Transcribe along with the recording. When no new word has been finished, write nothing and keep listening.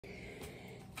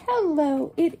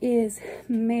Hello, it is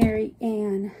Mary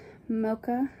Ann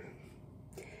Mocha.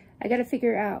 I gotta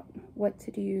figure out what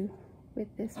to do with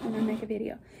this when I make a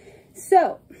video.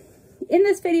 So, in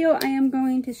this video, I am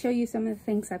going to show you some of the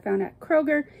things I found at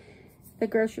Kroger, the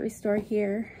grocery store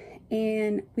here,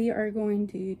 and we are going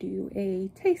to do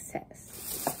a taste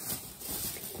test.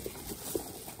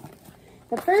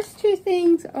 The first two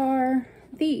things are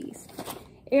these.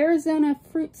 Arizona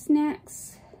Fruit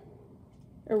Snacks,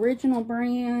 original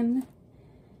brand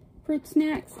fruit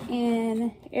snacks,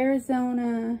 and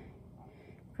Arizona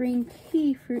green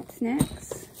tea fruit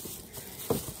snacks.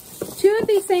 Two of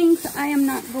these things I am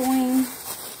not going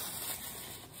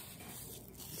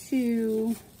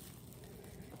to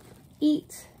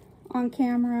eat on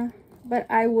camera, but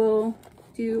I will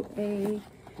do a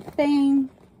thing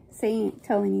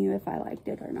telling you if I liked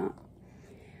it or not.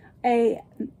 A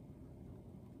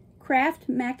Kraft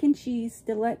Mac and Cheese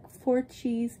Deluxe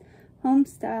 4-cheese home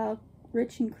style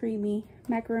rich and creamy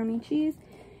macaroni and cheese,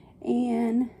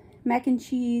 and Mac and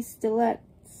Cheese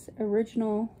Deluxe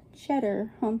original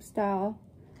cheddar home style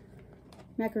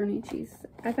macaroni and cheese.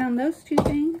 I found those two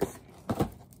things.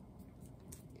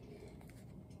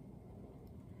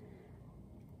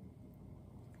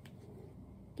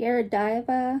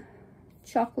 Godiva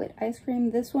chocolate ice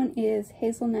cream. This one is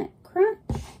hazelnut crunch.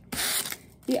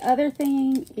 The other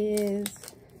thing is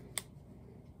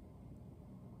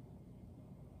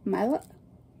Mila.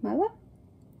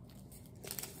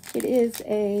 It is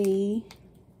a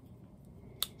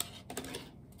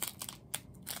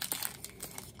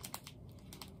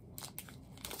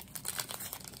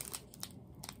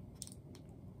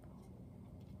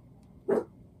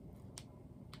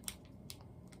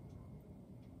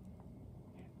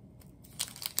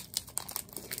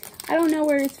I don't know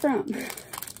where it's from.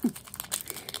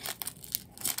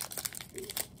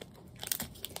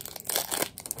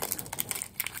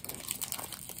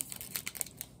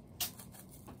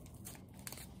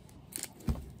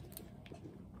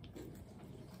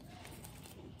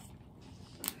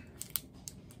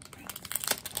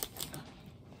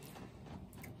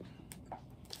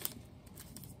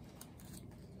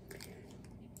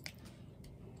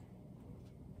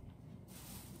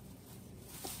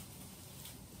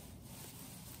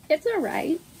 It's all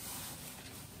right.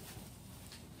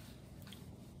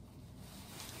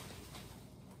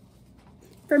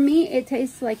 For me, it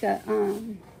tastes like a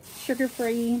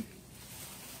sugar-free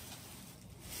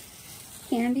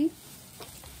candy,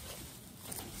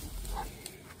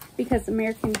 because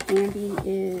American candy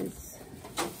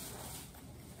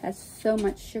has so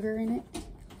much sugar in it.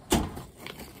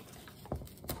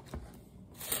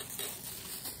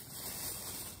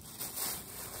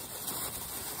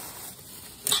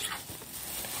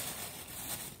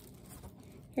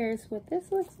 Here's what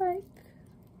this looks like.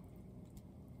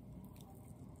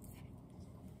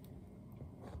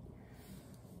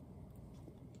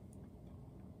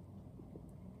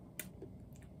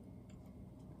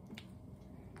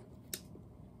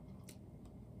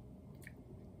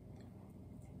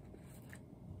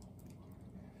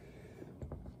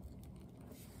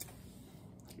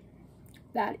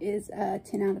 That is a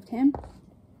 10 out of 10.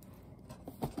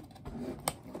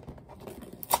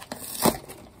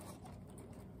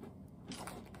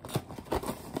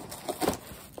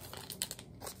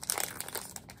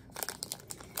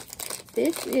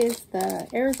 This is the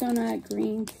Arizona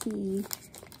green tea.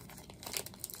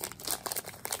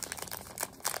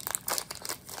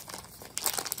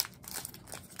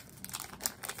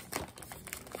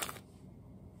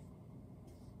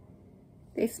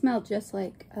 They smell just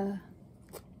like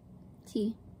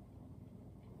tea.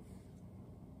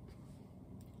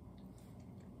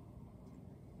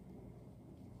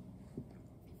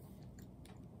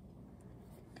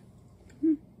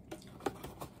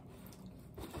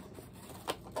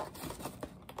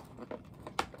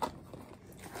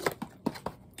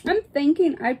 I'm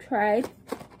thinking I've tried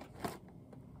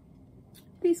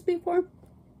these before,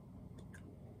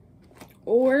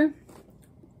 or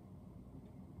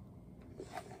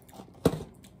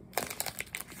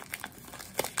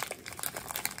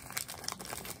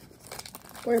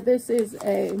this is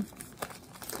a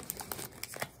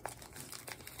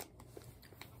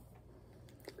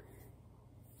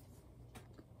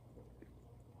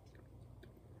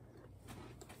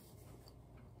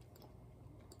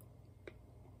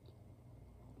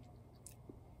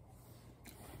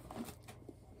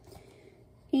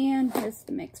and here's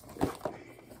the mixed fruit.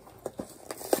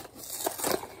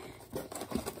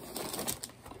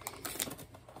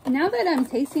 Now that I'm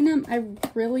tasting them, I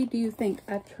really do think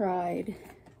I've tried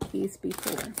these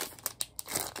before.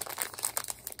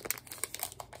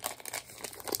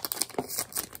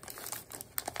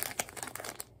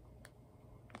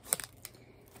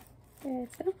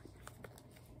 So.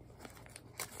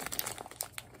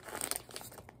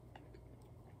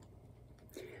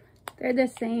 They're the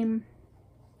same.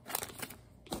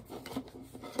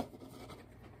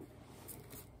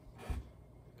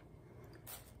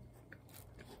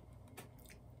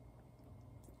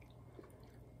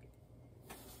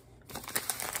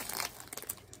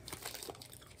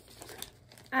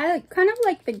 I kind of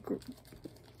like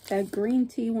the green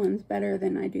tea ones better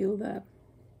than I do the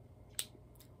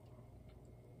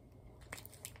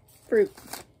fruit.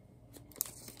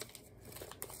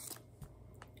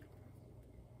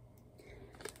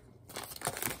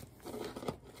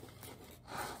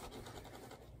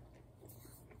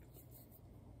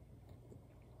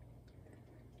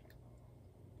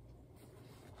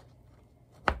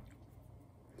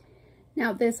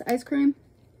 Now this ice cream,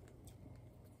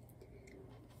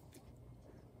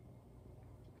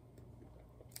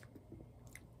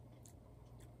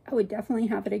 I would definitely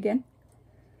have it again.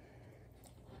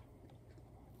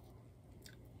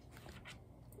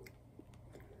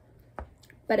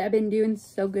 But I've been doing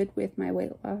so good with my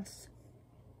weight loss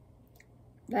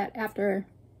that after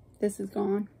this is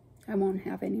gone, I won't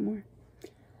have any more.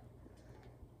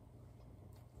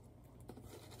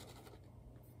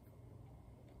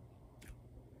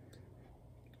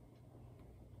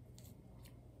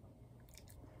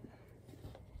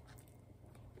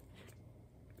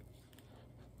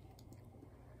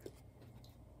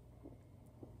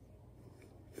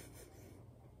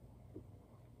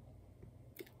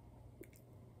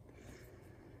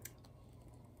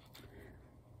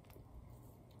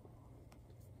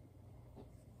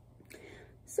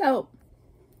 So,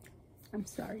 I'm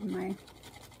sorry,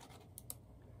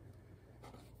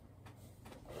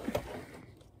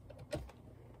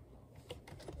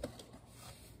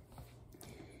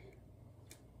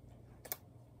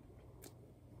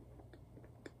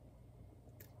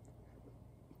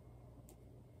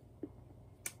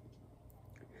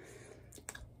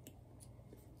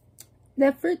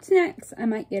 the fruit snacks, I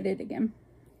might get it again.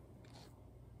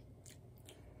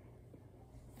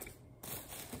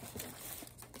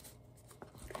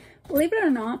 Believe it or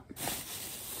not,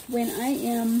 when I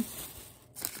am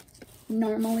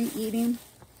normally eating,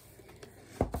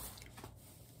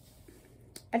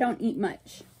 I don't eat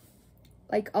much.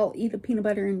 Like, I'll eat a peanut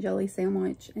butter and jelly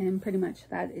sandwich, and pretty much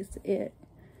that is it.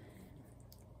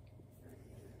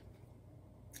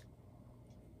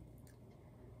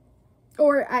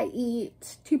 Or I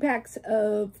eat 2 packs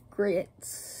of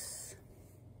grits.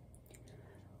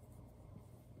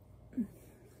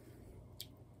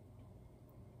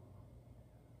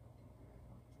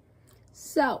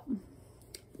 So,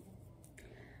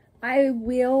 I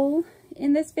will,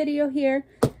 in this video here,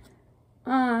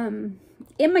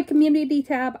 in my community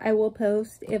tab, I will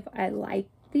post if I like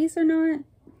these or not,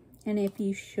 and if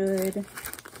you should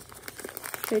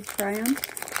try them.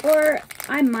 Or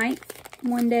I might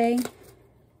one day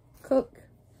cook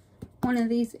one of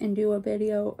these and do a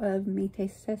video of me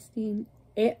taste testing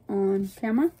it on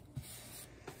camera.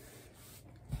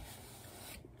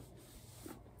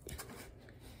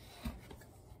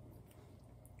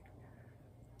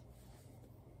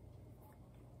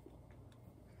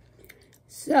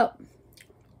 So,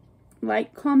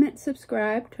 like, comment,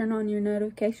 subscribe, turn on your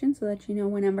notifications so that you know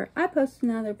whenever I post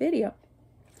another video.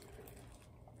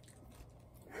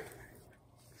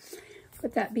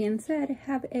 With that being said,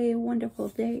 have a wonderful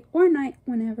day or night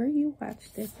whenever you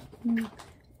watch this.